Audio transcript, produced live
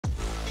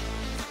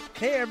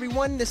Hey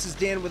everyone, this is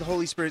Dan with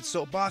Holy Spirit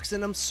Soapbox,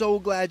 and I'm so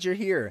glad you're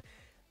here.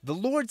 The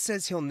Lord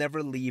says He'll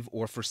never leave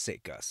or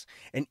forsake us.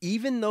 And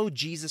even though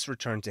Jesus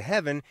returned to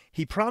heaven,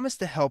 He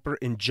promised a helper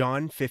in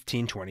John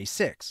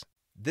 15:26.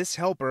 This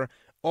helper,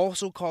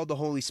 also called the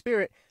Holy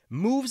Spirit,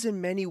 moves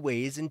in many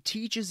ways and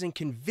teaches and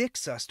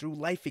convicts us through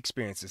life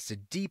experiences to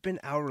deepen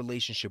our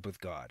relationship with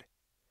God.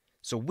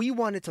 So we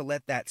wanted to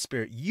let that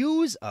Spirit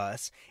use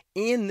us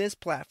in this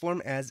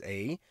platform as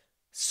a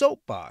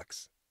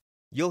soapbox.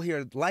 You'll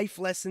hear life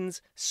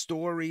lessons,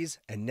 stories,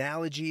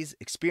 analogies,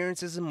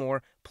 experiences, and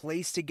more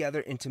placed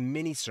together into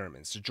mini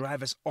sermons to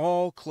drive us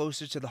all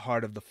closer to the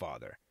heart of the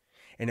Father.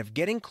 And if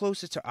getting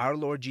closer to our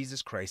Lord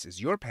Jesus Christ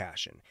is your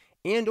passion,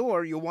 and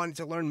or you're wanting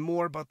to learn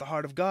more about the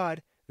heart of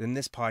God, then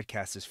this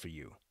podcast is for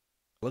you.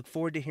 Look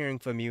forward to hearing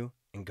from you,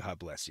 and God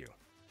bless you.